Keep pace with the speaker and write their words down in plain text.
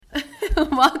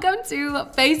Welcome to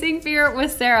Facing Fear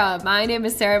with Sarah. My name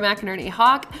is Sarah McInerney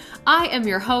Hawk. I am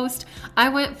your host. I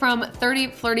went from 30,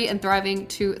 flirty, and thriving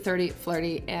to 30,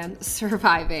 flirty, and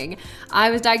surviving.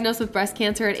 I was diagnosed with breast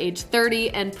cancer at age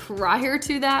 30, and prior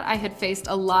to that, I had faced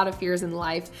a lot of fears in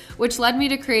life, which led me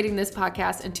to creating this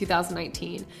podcast in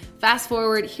 2019. Fast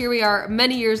forward, here we are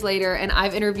many years later, and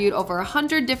I've interviewed over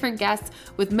 100 different guests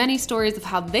with many stories of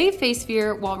how they face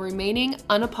fear while remaining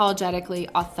unapologetically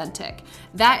authentic.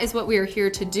 That is what we are here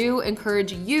to do,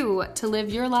 encourage you to live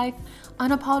your life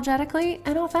unapologetically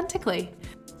and authentically.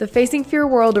 The Facing Fear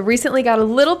world recently got a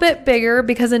little bit bigger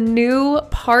because a new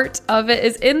part of it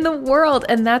is in the world,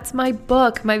 and that's my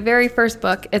book, my very first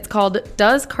book. It's called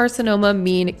Does Carcinoma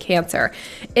Mean Cancer?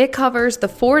 It covers the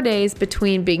 4 days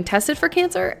between being tested for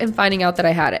cancer and finding out that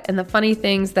I had it, and the funny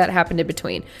things that happened in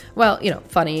between. Well,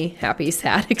 funny, happy,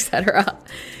 sad, etc.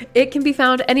 It can be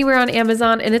found anywhere on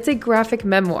Amazon, and it's a graphic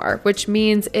memoir, which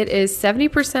means it is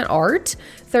 70% art,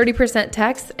 30%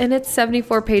 text, and it's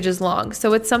 74 pages long.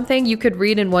 So it's something you could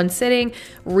read in one sitting,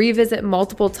 revisit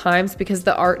multiple times because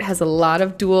the art has a lot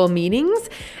of dual meanings,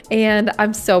 and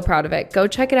I'm so proud of it. Go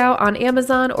check it out on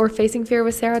Amazon or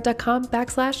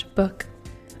facingfearwithsarah.com/book.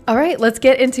 All right, let's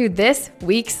get into this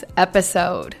week's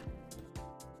episode.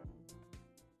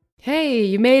 Hey,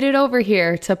 you made it over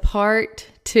here to part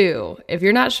 2. If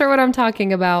you're not sure what I'm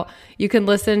talking about, you can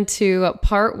listen to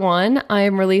part 1. I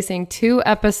am releasing 2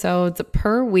 episodes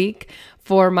per week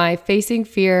for my Facing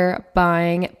Fear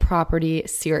Buying Property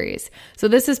series. So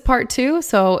this is part 2.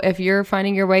 So if you're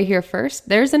finding your way here first,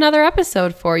 there's another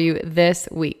episode for you this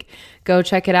week. Go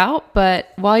check it out. But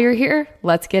while you're here,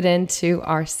 let's get into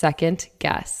our second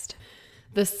guest.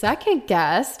 The second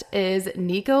guest is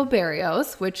Nico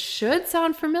Barrios, which should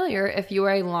sound familiar if you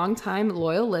are a longtime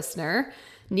loyal listener.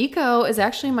 Nico is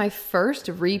actually my first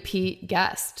repeat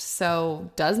guest, so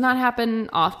does not happen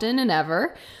often and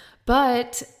ever,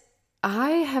 but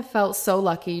I have felt so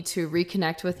lucky to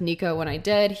reconnect with Nico when I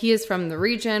did. He is from the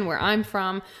region where I'm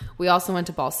from. We also went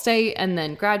to Ball State and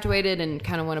then graduated and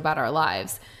kind of went about our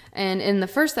lives. And in the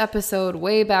first episode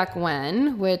way back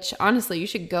when, which honestly you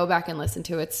should go back and listen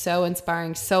to, it's so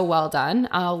inspiring, so well done.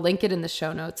 I'll link it in the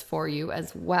show notes for you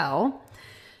as well.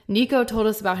 Nico told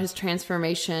us about his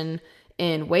transformation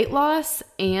in weight loss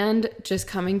and just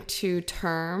coming to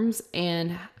terms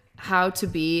and how to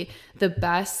be the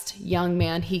best young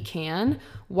man he can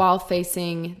while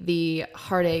facing the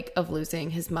heartache of losing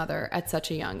his mother at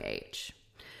such a young age.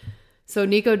 So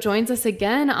Nico joins us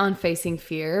again on Facing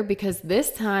Fear because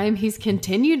this time he's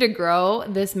continued to grow.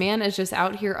 This man is just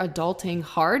out here adulting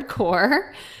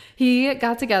hardcore. He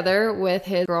got together with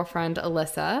his girlfriend,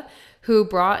 Alyssa, who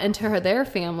brought into their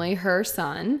family her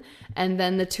son, and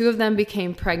then the two of them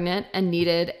became pregnant and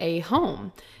needed a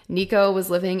home. Nico was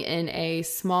living in a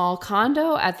small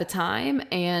condo at the time,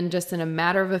 and just in a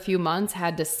matter of a few months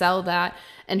had to sell that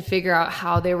and figure out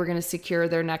how they were going to secure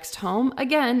their next home,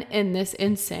 again, in this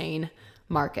insane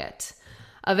market.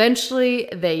 Eventually,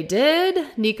 they did.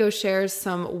 Nico shares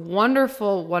some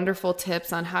wonderful, wonderful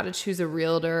tips on how to choose a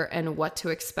realtor and what to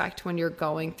expect when you're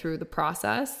going through the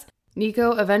process.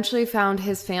 Nico eventually found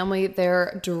his family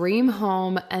their dream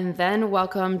home and then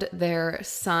welcomed their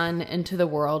son into the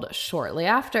world shortly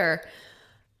after.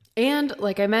 And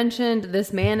like I mentioned,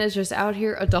 this man is just out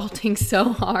here adulting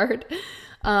so hard.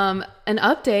 An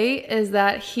update is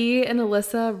that he and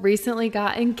Alyssa recently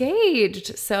got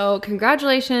engaged. So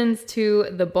congratulations to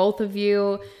the both of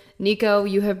you. Nico,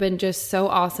 you have been just so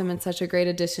awesome and such a great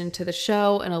addition to the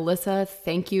show. And Alyssa,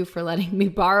 thank you for letting me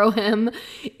borrow him,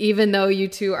 even though you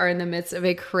two are in the midst of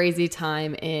a crazy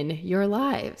time in your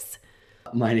lives.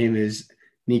 My name is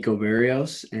Nico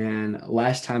Barrios, and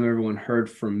last time everyone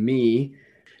heard from me,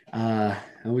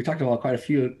 we talked about quite a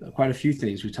few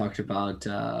things. We talked about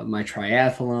my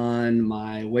triathlon,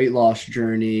 my weight loss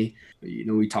journey.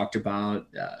 We talked about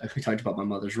my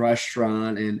mother's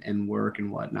restaurant and work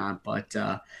and whatnot. But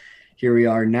here we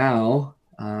are now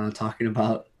talking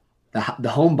about the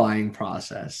home buying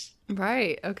process.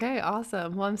 Right. Okay.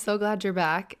 Awesome. Well, I'm so glad you're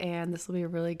back, and this will be a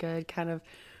really good kind of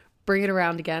bring it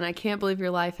around again. I can't believe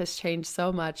your life has changed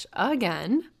so much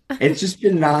again. It's just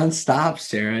been nonstop,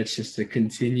 Sarah. It's just a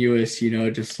continuous,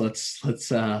 just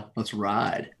let's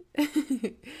ride.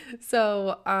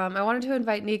 So I wanted to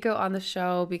invite Nico on the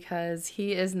show because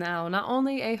he is now not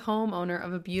only a homeowner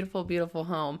of a beautiful, beautiful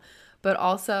home, but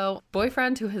also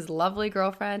boyfriend to his lovely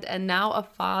girlfriend and now a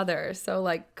father. So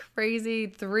like crazy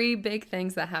 3 big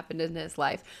things that happened in his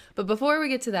life. But before we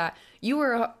get to that, you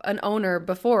were an owner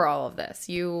before all of this.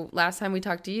 Last time we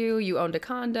talked to you owned a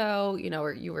condo,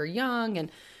 or you were young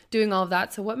and doing all of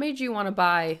that. So what made you want to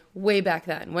buy way back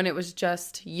then when it was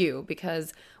just you?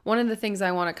 Because one of the things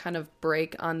I want to kind of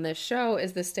break on this show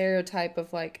is the stereotype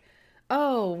of like,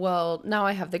 oh, well, now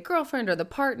I have the girlfriend or the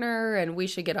partner and we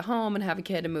should get a home and have a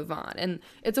kid and move on. And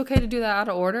it's okay to do that out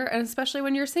of order, and especially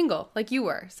when you're single, like you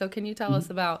were. So can you tell us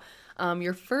about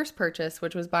your first purchase,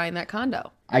 which was buying that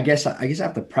condo? I guess I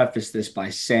have to preface this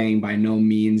by saying by no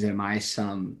means am I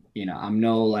some, I'm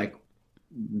no like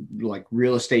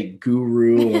real estate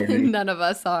guru or None of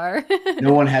us are.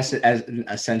 no one has to as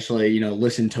essentially,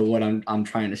 listen to what I'm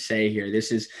trying to say here.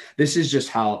 This is just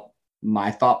how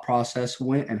my thought process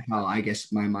went and how I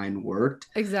guess my mind worked.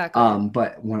 Exactly.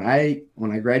 But when I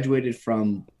graduated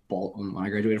from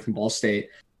Ball State,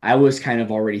 I was kind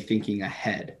of already thinking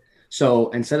ahead. So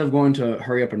instead of going to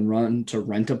hurry up and run to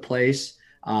rent a place,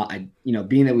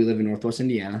 being that we live in Northwest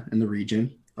Indiana in the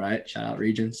region, right? Shout out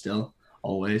region still,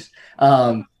 always.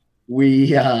 I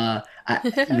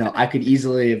could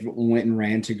easily have went and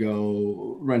ran to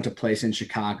go rent a place in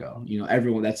Chicago.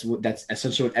 Everyone, that's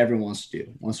essentially what everyone wants to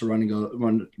do. Wants to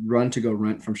run to go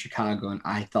rent from Chicago. And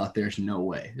I thought there's no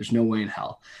way in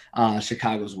hell.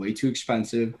 Chicago's way too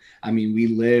expensive. I mean, we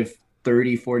live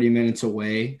 30, 40 minutes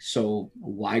away. So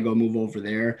why go move over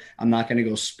there? I'm not going to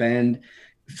go spend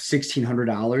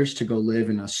 $1,600 to go live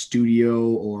in a studio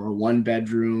or a one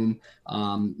bedroom,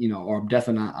 or I'm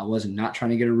definitely not, I was not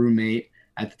trying to get a roommate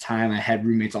at the time. I had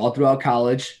roommates all throughout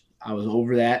college. I was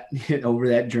over that, over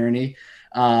that journey.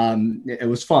 It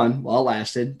was fun while it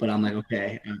lasted, but I'm like,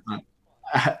 okay,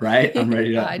 right. I'm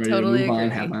ready to, Totally move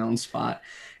on, have my own spot.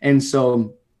 And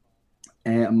so,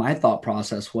 my thought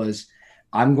process was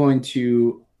I'm going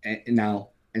to now,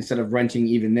 instead of renting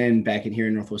even then back in here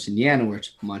in Northwest Indiana, where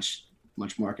it's much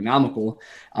more economical.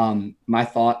 I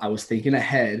was thinking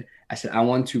ahead. I said, I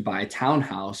want to buy a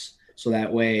townhouse. So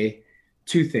that way,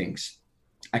 two things,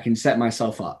 I can set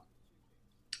myself up.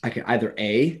 I can either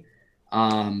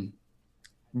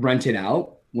rent it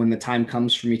out when the time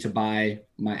comes for me to buy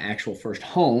my actual first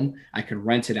home. I could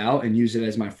rent it out and use it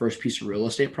as my first piece of real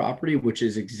estate property, which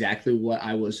is exactly what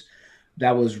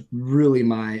that was really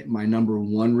my number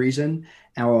one reason.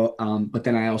 But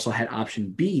then I also had option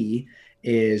B,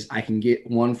 is I can get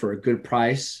one for a good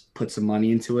price, put some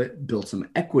money into it, build some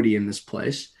equity in this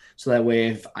place. So that way,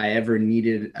 if I ever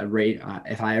needed a rainy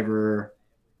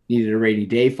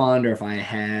day fund, or if I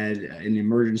had an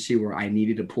emergency where I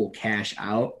needed to pull cash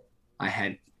out, I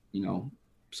had,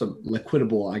 some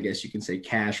liquidable, I guess you can say,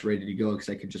 cash ready to go, because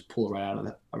I could just pull it right out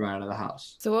of the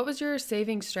house. So what was your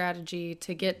saving strategy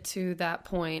to get to that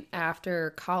point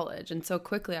after college, and so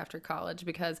quickly after college?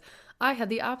 Because I had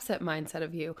the opposite mindset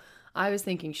of you. I was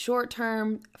thinking short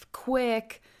term,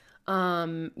 quick.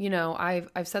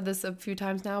 I've said this a few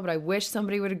times now, but I wish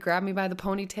somebody would have grabbed me by the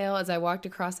ponytail as I walked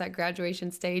across that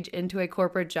graduation stage into a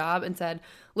corporate job and said,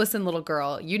 listen, little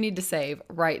girl, you need to save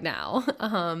right now.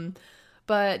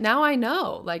 But now I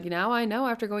know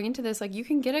after going into this, you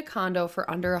can get a condo for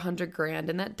under $100,000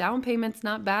 and that down payment's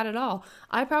not bad at all.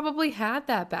 I probably had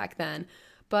that back then,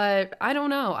 but I don't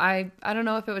know. I don't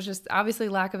know if it was just obviously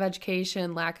lack of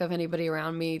education, lack of anybody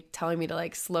around me telling me to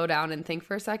slow down and think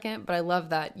for a second. But I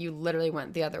love that you literally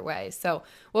went the other way. So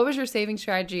what was your saving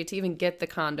strategy to even get the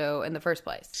condo in the first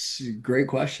place? Great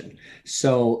question.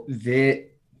 So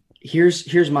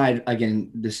here's my,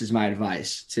 again, this is my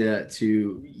advice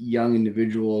to young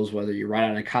individuals, whether you're right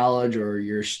out of college or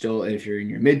you're still, if you're in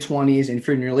your mid 20s and if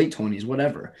you're in your late 20s,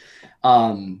 whatever.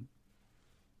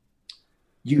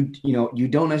 You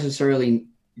don't necessarily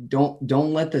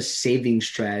don't let the saving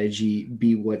strategy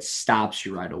be what stops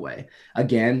you right away.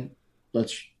 Again,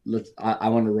 I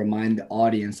want to remind the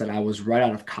audience that I was right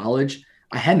out of college.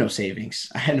 I had no savings.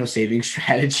 I had no saving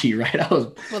strategy, right?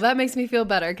 Well, that makes me feel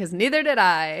better, because neither did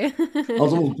I. I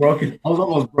was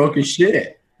almost broke as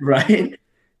shit, right?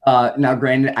 Now,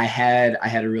 granted, I had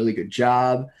a really good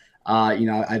job.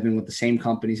 I've been with the same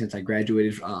company since I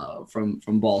graduated from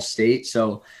Ball State.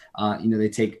 So, they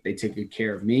take good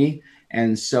care of me.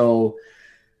 And so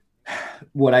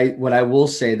what I will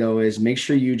say though, is make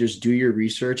sure you just do your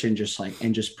research and just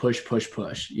push,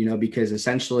 because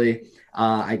essentially,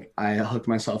 I hooked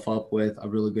myself up with a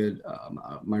really good,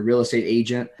 my real estate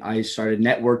agent. I started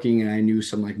networking and I knew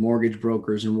some mortgage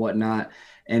brokers and whatnot.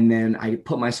 And then I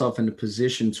put myself in a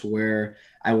position to where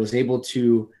I was able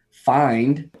to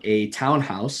find a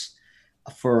townhouse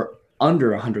for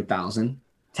under 100,000.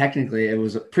 Technically, it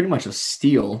was pretty much a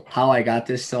steal. How I got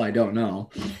this still, I don't know.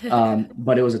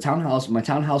 But it was a townhouse. My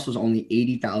townhouse was only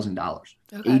 $80,000,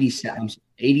 okay.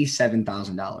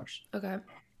 $87,000. Okay.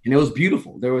 And it was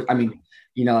beautiful.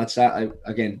 It's not,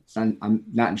 I'm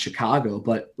not in Chicago,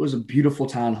 but it was a beautiful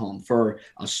townhome for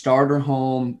a starter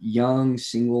home, young,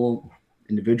 single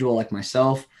individual like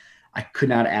myself. I could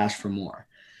not ask for more.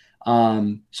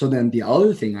 So then the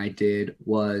other thing I did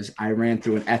was I ran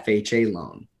through an FHA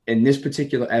loan. And this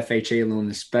particular FHA loan,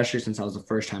 especially since I was a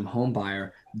first time home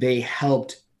buyer, they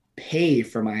helped pay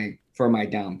for my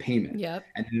down payment. Yep.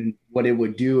 And then what it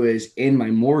would do is in my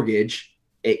mortgage,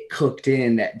 it cooked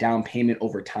in that down payment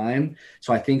over time.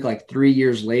 So I think like 3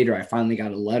 years later, I finally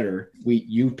got a letter.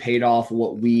 You paid off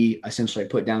what we essentially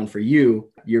put down for you.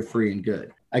 You're free and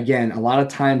good. Again, a lot of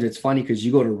times it's funny because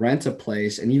you go to rent a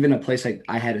place, and even a place like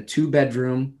I had a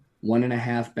 2-bedroom,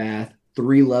 1.5 bath,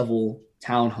 3-level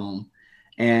townhome,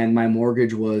 and my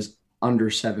mortgage was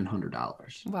under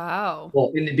 $700. Wow.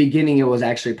 Well, in the beginning, it was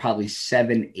actually probably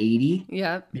 $780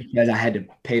 Yep. because I had to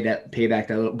pay back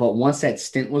that. But once that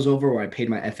stint was over, where I paid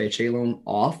my FHA loan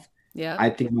off, Yep. I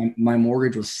think my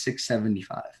mortgage was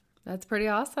 $675. That's pretty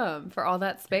awesome for all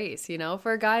that space,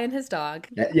 for a guy and his dog.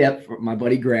 Yep, for my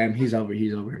buddy Graham, he's over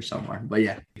here somewhere. But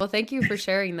yeah. Well, thank you for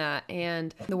sharing that.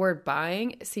 And the word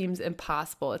buying seems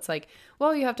impossible. It's like,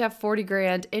 well, you have to have 40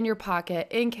 grand in your pocket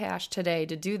in cash today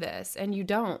to do this. And you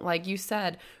don't. Like you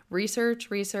said, research.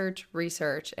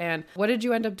 And what did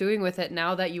you end up doing with it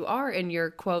now that you are in your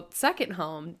quote second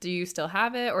home? Do you still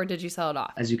have it, or did you sell it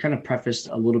off? As you kind of prefaced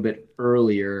a little bit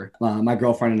earlier, my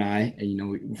girlfriend and I,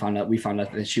 we found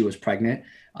out that she was pregnant.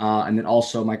 And then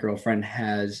also my girlfriend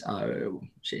has her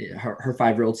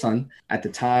 5-year-old son. At the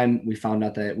time, we found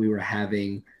out that we were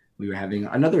having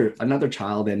another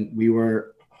child, and we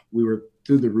were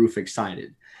through the roof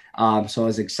excited. So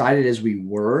as excited as we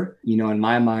were, in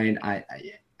my mind, I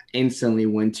instantly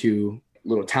went to a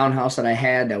little townhouse that I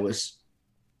had it was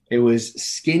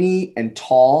skinny and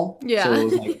tall. Yeah. So it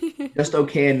was like just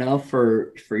okay enough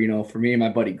for me and my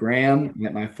buddy Graham,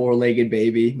 my 4-legged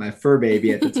baby, my fur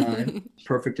baby at the time,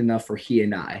 perfect enough for he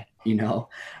and I,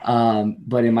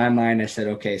 but in my mind I said,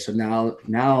 okay, so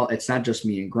now it's not just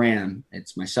me and Graham,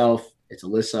 it's myself, it's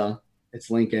Alyssa, it's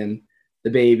Lincoln, the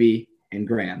baby, and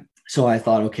Graham. So I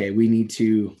thought, okay, we need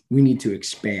to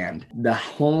expand. The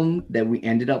home that we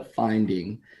ended up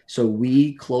finding, so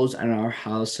we closed on our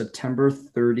house September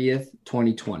 30th,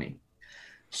 2020.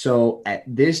 So at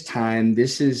this time,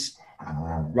 this is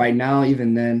right now,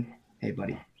 even then, hey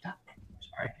buddy, stop.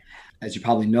 Sorry. As you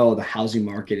probably know, the housing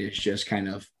market is just kind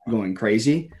of going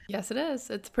crazy. Yes, it is.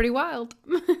 It's pretty wild.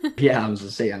 Yeah, I was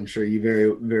gonna say, I'm sure you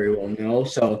very, very well know.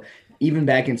 So even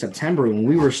back in September, when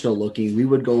we were still looking, we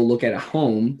would go look at a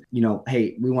home,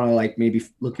 hey, we want to maybe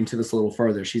look into this a little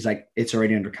further. She's like, it's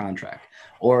already under contract,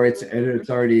 or it's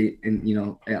already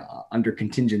in, under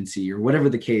contingency, or whatever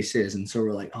the case is. And so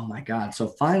we're like, oh my God. So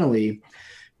finally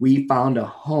we found a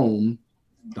home,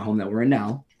 the home that we're in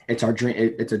now. It's our dream.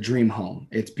 It's a dream home.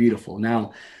 It's beautiful.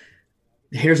 Now,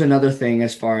 here's another thing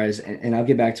as far as, and I'll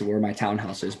get back to where my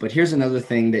townhouse is, but here's another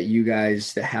thing that you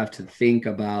guys that have to think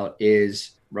about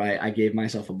is, right, I gave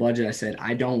myself a budget. I said,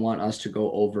 I don't want us to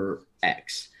go over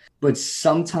X, but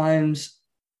sometimes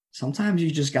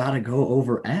you just got to go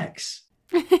over X,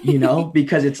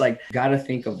 because it's like, got to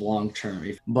think of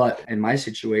long-term. But in my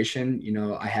situation,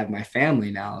 I have my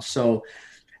family now. So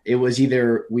it was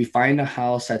either we find a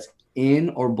house that's in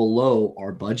or below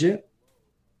our budget,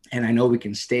 and I know we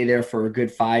can stay there for a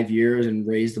good 5 years and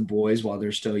raise the boys while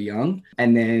they're still young,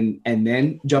 and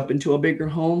then jump into a bigger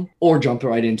home, or jump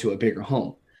right into a bigger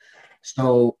home.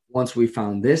 So once we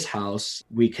found this house,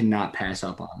 we cannot pass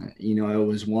up on it. It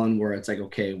was one where it's like,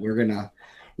 okay, we're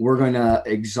gonna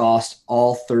exhaust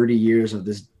all 30 years of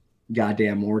this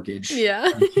goddamn mortgage. Yeah.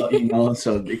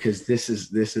 So because this is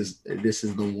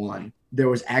the one. There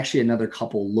was actually another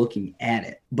couple looking at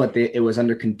it, but it was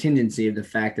under contingency of the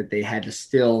fact that they had to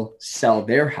still sell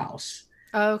their house.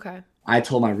 Oh, okay. I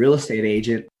told my real estate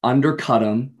agent, undercut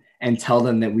them and tell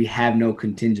them that we have no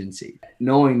contingency,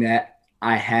 knowing that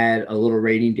I had a little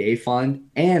rainy day fund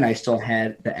and I still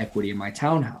had the equity in my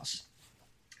townhouse.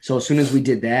 So as soon as we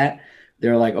did that,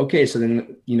 they're like, okay, so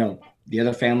then, the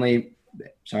other family,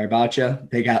 sorry about you.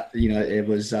 They got, it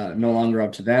was no longer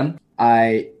up to them.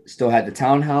 I still had the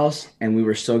townhouse and we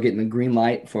were still getting the green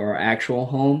light for our actual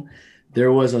home.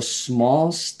 There was a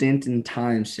small stint in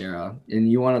time, Sarah,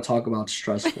 and you want to talk about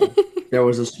stressful. There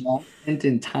was a small stint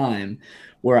in time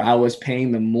where I was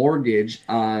paying the mortgage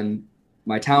on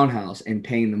my townhouse and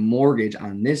paying the mortgage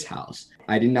on this house.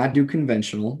 I did not do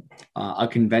conventional. A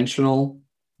conventional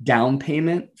down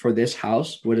payment for this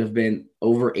house would have been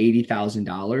over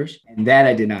 $80,000, and that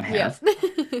I did not have.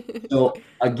 Yes. So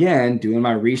again, doing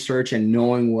my research and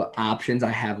knowing what options I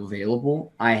have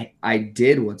available, I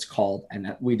did what's called,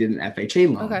 and we did an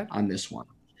FHA loan on this one.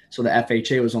 So the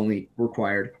FHA was only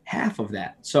required half of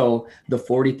that. So the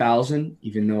 $40,000,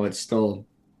 even though it's still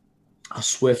a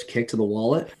swift kick to the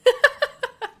wallet,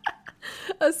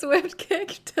 A swift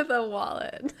kick to the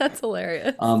wallet. That's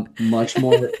hilarious. Much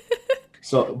more.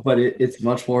 So, but it's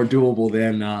much more doable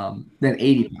than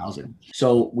 80,000.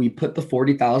 So we put the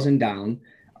 40,000 down,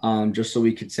 just so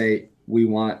we could say we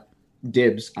want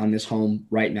dibs on this home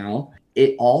right now.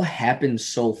 It all happened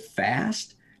so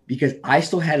fast because I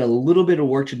still had a little bit of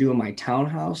work to do in my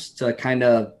townhouse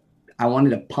to I wanted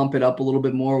to pump it up a little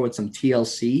bit more with some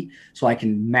TLC so I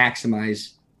can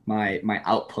maximize my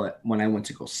output when I went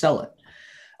to go sell it.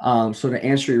 So to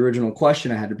answer your original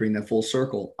question, I had to bring that full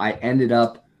circle. I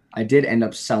did end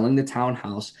up selling the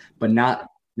townhouse, but not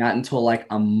until like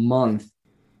a month,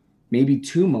 maybe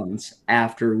 2 months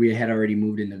after we had already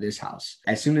moved into this house.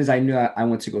 As soon as I knew I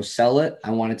went to go sell it,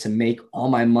 I wanted to make all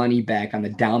my money back on the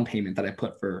down payment that I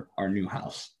put for our new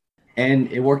house.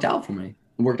 And it worked out for me.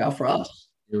 It worked out for us.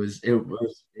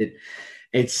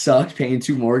 It sucked paying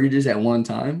 2 mortgages at one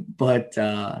time, but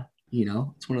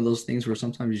it's one of those things where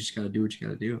sometimes you just got to do what you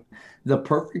got to do. The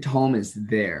perfect home is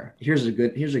there. Here's a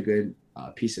good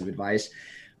piece of advice.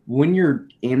 When you're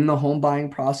in the home buying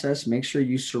process, make sure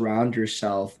you surround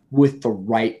yourself with the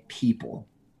right people.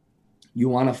 You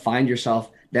want to find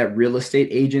yourself that real estate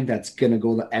agent that's going to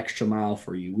go the extra mile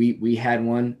for you. We had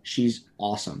one. She's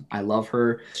awesome. I love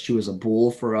her. She was a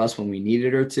bull for us when we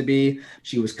needed her to be.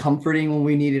 She was comforting when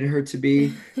we needed her to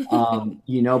be,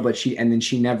 but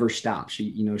she never stopped.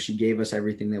 She gave us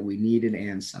everything that we needed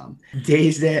and some.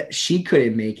 Days that she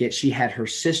couldn't make it, she had her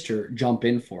sister jump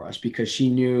in for us because she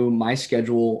knew my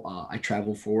schedule. I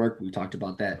travel for work. We talked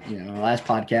about that, in our last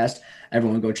podcast.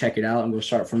 Everyone go check it out and go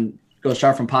start from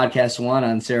podcast 1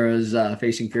 on Sarah's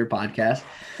Facing Fear podcast.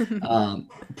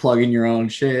 Plugging your own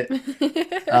shit.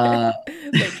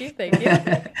 Thank you.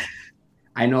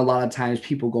 I know a lot of times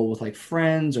people go with like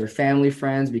friends or family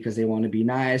friends because they want to be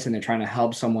nice and they're trying to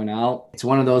help someone out. It's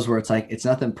one of those where it's like, it's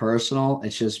nothing personal.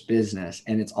 It's just business.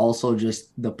 And it's also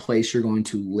just the place you're going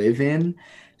to live in.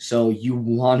 So you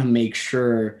want to make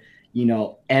sure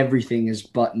everything is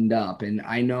buttoned up. And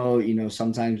I know,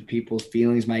 sometimes people's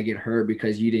feelings might get hurt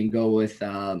because you didn't go with,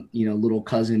 little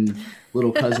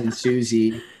cousin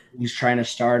Susie, who's trying to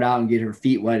start out and get her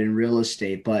feet wet in real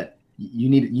estate. But you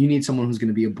need someone who's going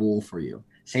to be a bull for you.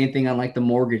 Same thing on like the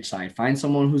mortgage side. Find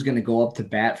someone who's going to go up to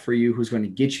bat for you, who's going to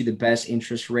get you the best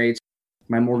interest rates.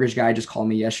 My mortgage guy just called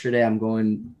me yesterday. I'm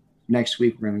going next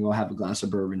week. We're going to go have a glass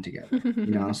of bourbon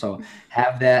together, so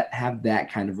have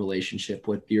that kind of relationship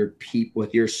with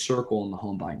your circle in the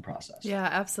home buying process. Yeah,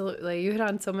 absolutely. You hit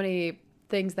on so many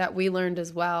things that we learned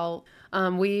as well.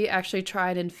 We actually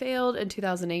tried and failed in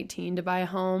 2018 to buy a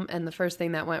home. And the first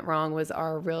thing that went wrong was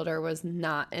our realtor was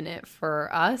not in it for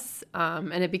us.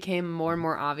 And it became more and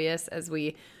more obvious as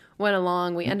we went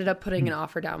along. We ended up putting an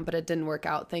offer down, but it didn't work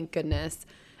out. Thank goodness.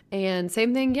 And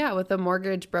same thing, with a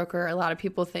mortgage broker. A lot of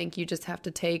people think you just have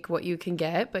to take what you can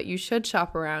get, but you should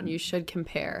shop around. You should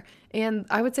compare. And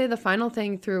I would say the final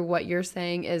thing through what you're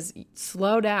saying is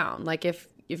slow down. Like if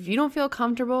you don't feel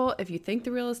comfortable, if you think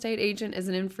the real estate agent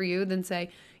isn't in for you, then say,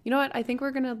 you know what, I think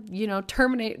we're going to,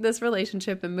 terminate this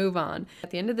relationship and move on. At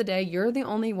the end of the day, you're the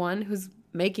only one who's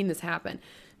making this happen.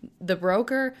 The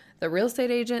broker, the real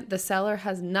estate agent, the seller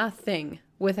has nothing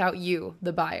without you,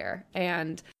 the buyer.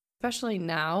 And especially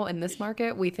now in this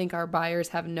market, we think our buyers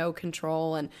have no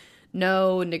control and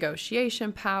no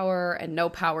negotiation power and no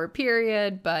power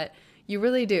period, but you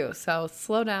really do. So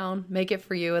slow down, make it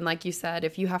for you. And like you said,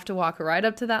 if you have to walk right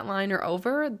up to that line or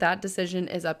over, that decision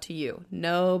is up to you,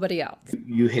 nobody else.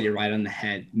 You hit it right on the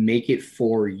head. Make it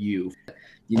for you.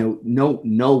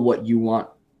 Know what you want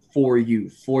for you,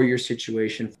 for your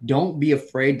situation. Don't be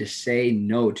afraid to say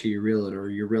no to your realtor or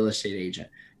your real estate agent.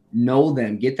 Know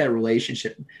them, get that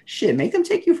relationship. Shit, make them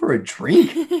take you for a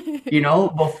drink,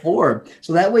 before.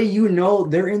 So that way,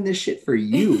 they're in this shit for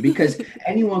you, because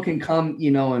anyone can come,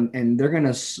 and they're going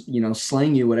to,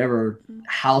 sling you whatever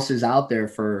house is out there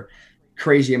for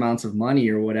crazy amounts of money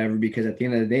or whatever, because at the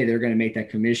end of the day, they're going to make that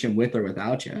commission with or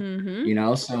without you,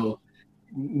 so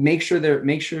make sure they're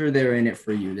in it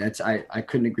for you. I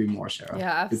couldn't agree more, Sarah.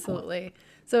 Yeah, absolutely.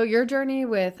 So your journey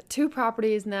with 2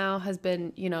 properties now has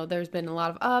been, there's been a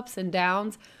lot of ups and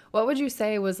downs. What would you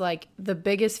say was like the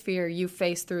biggest fear you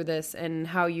faced through this and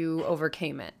how you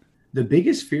overcame it? The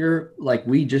biggest fear, like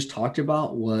we just talked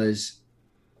about, was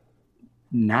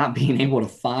not being able to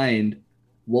find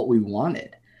what we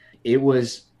wanted. It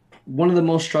was one of the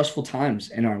most stressful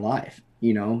times in our life.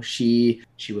 She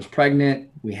was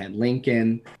pregnant. We had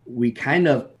Lincoln. We kind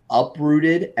of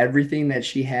uprooted everything that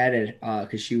she had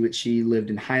because she lived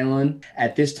in Highland.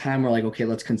 At this time, we're like, okay,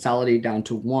 let's consolidate down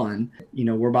to one.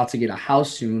 We're about to get a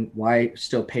house soon. Why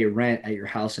still pay rent at your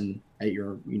house in at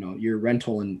your, your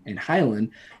rental in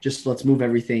Highland. Just let's move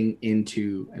everything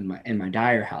in my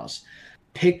Dyer house.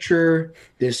 Picture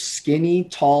this skinny,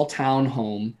 tall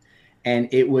townhome, and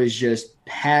it was just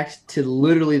packed to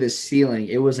literally the ceiling.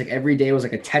 It was like every day was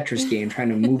like a Tetris game trying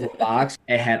to move a box.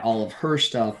 It had all of her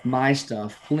stuff, my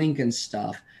stuff, Lincoln's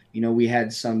stuff. We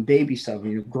had some baby stuff,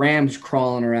 Graham's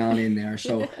crawling around in there.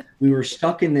 So we were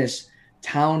stuck in this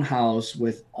townhouse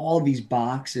with all these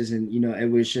boxes, and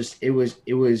it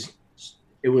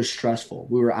was stressful.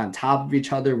 We were on top of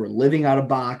each other. We're living out of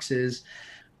boxes.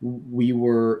 We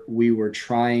were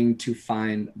trying to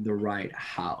find the right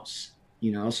house,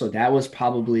 so that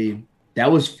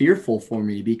was fearful for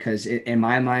me, because in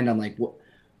my mind, I'm like,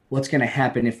 what's going to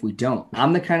happen if we don't?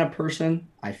 I'm the kind of person,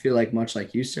 I feel like, much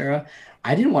like you, Sarah,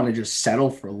 I didn't want to just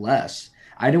settle for less.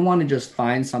 I didn't want to just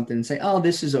find something and say, oh,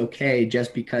 this is okay,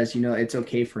 just because, it's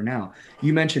okay for now.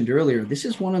 You mentioned earlier, this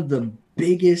is one of the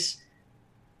biggest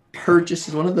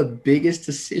purchases, one of the biggest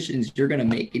decisions you're going to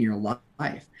make in your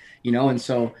life, and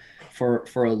so for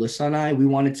Alyssa and I, we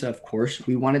wanted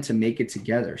to make it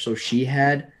together. So she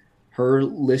had her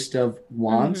list of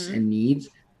wants and needs.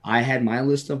 I had my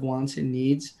list of wants and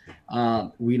needs.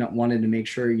 We wanted to make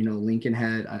sure, Lincoln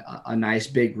had a nice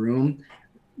big room.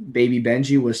 Baby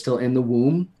Benji was still in the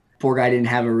womb. Poor guy didn't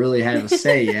have a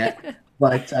say yet.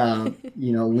 But,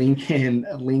 Lincoln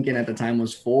at the time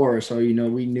was 4. So,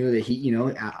 we knew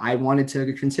that I wanted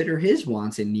to consider his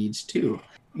wants and needs too.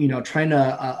 Trying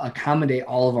to accommodate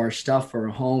all of our stuff for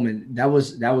a home. And that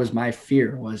was my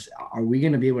fear, was, are we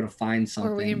going to be able to find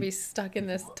something? Or are we going to be stuck in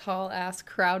this tall ass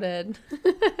crowded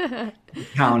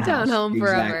townhome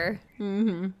forever? Exactly.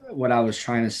 Mm-hmm. What I was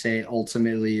trying to say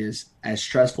ultimately is, as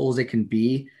stressful as it can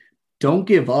be, don't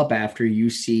give up after you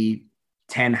see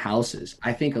 10 houses.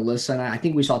 I think Alyssa and I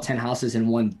think we saw 10 houses in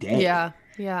one day. Yeah,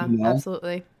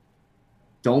 absolutely.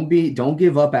 Don't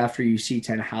give up after you see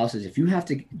 10 houses. If you have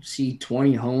to see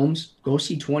 20 homes, go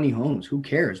see 20 homes. Who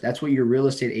cares? That's what your real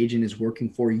estate agent is working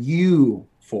for you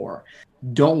for.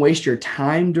 Don't waste your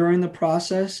time during the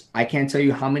process. I can't tell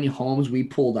you how many homes we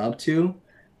pulled up to,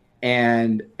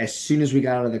 and as soon as we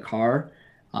got out of the car,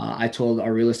 I told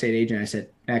our real estate agent, I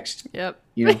said, next. Yep.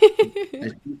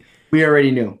 We already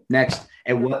knew. Next.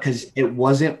 Because it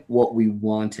wasn't what we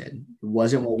wanted. It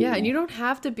wasn't what we wanted. And you don't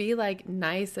have to be like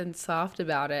nice and soft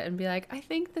about it and be like, I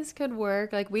think this could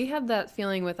work. Like, we had that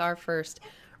feeling with our first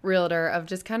realtor of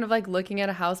just kind of like looking at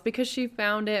a house because she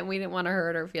found it and we didn't want to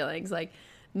hurt her feelings. Like,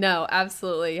 no,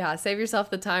 absolutely. Yeah. Save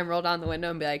yourself the time, roll down the window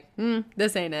and be like,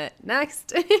 this ain't it.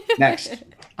 Next. Next.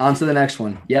 On to the next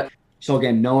one. Yep. So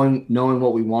again, knowing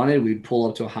what we wanted, we'd pull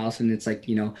up to a house, and it's like,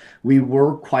 we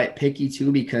were quite picky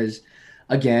too, because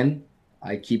again,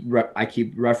 I keep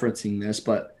referencing this,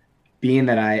 but being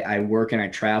that I work and I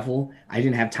travel, I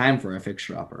didn't have time for a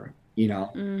fixer-upper,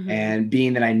 and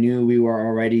being that I knew we were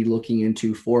already looking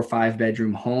into 4 or 5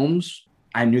 bedroom homes,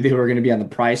 I knew they were going to be on the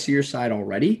pricier side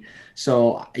already.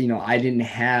 So, I didn't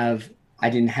have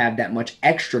that much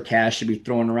extra cash to be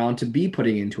thrown around to be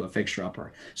putting into a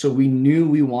fixer-upper. So we knew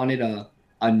we wanted a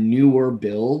newer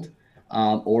build,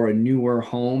 or a newer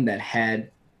home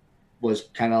that was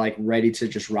kind of like ready to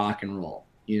just rock and roll,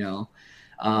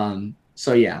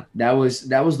 So yeah, that was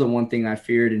the one thing I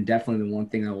feared. And definitely the one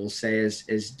thing I will say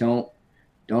is don't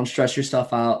stress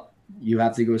yourself out. You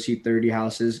have to go see 30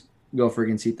 houses, go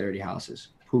friggin' see 30 houses.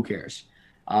 Who cares?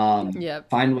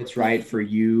 Find what's right for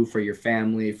you, for your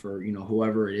family, for,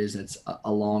 whoever it is that's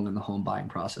along in the home buying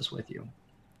process with you.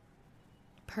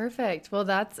 Perfect. Well,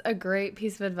 that's a great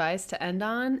piece of advice to end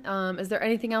on. Is there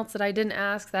anything else that I didn't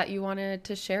ask that you wanted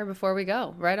to share before we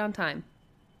go? Right on time.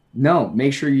 No,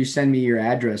 make sure you send me your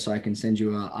address so I can send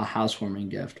you a housewarming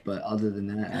gift. But other than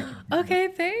that, okay,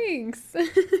 thanks.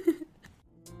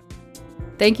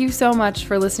 Thank you so much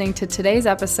for listening to today's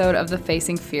episode of the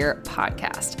Facing Fear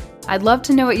podcast. I'd love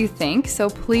to know what you think, so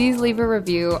please leave a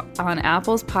review on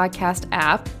Apple's podcast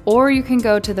app, or you can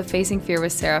go to the Facing Fear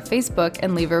with Sarah Facebook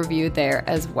and leave a review there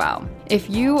as well. If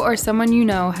you or someone you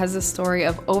know has a story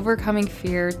of overcoming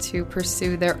fear to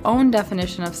pursue their own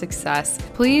definition of success,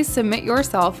 please submit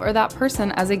yourself or that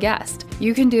person as a guest.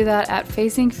 You can do that at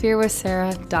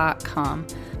facingfearwithsarah.com.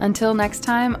 Until next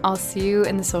time, I'll see you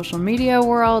in the social media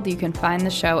world. You can find the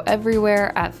show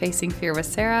everywhere at Facing Fear with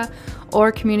Sarah,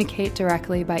 or communicate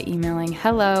directly by emailing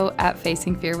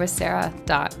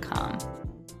hello@facingfearwithsarah.com.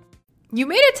 You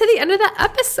made it to the end of the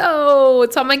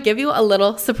episode, so I'm going to give you a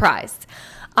little surprise.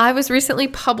 I was recently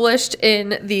published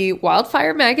in the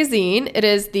Wildfire magazine. It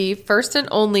is the first and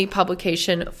only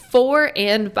publication for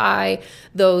and by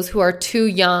those who are too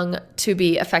young to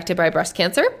be affected by breast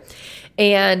cancer.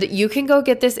 and you can go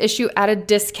get this issue at a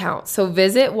discount. So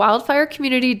visit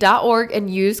wildfirecommunity.org and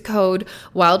use code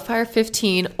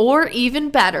wildfire15, or even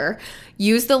better,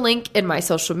 use the link in my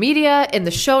social media, in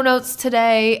the show notes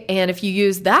today. And if you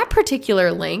use that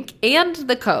particular link and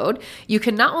the code, you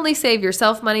can not only save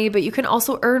yourself money, but you can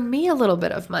also earn me a little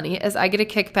bit of money, as I get a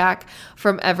kickback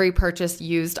from every purchase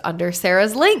used under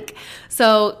Sarah's link.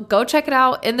 So go check it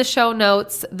out in the show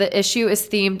notes. The issue is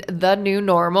themed The New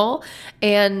Normal,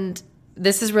 and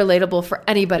this is relatable for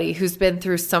anybody who's been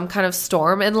through some kind of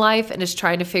storm in life and is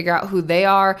trying to figure out who they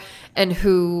are and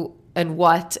who and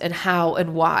what and how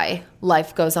and why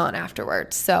life goes on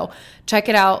afterwards. So check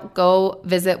it out. Go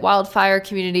visit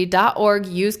wildfirecommunity.org.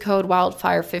 Use code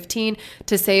wildfire15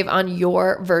 to save on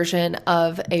your version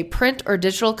of a print or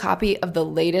digital copy of the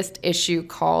latest issue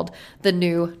called The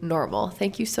New Normal.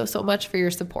 Thank you so much for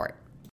your support.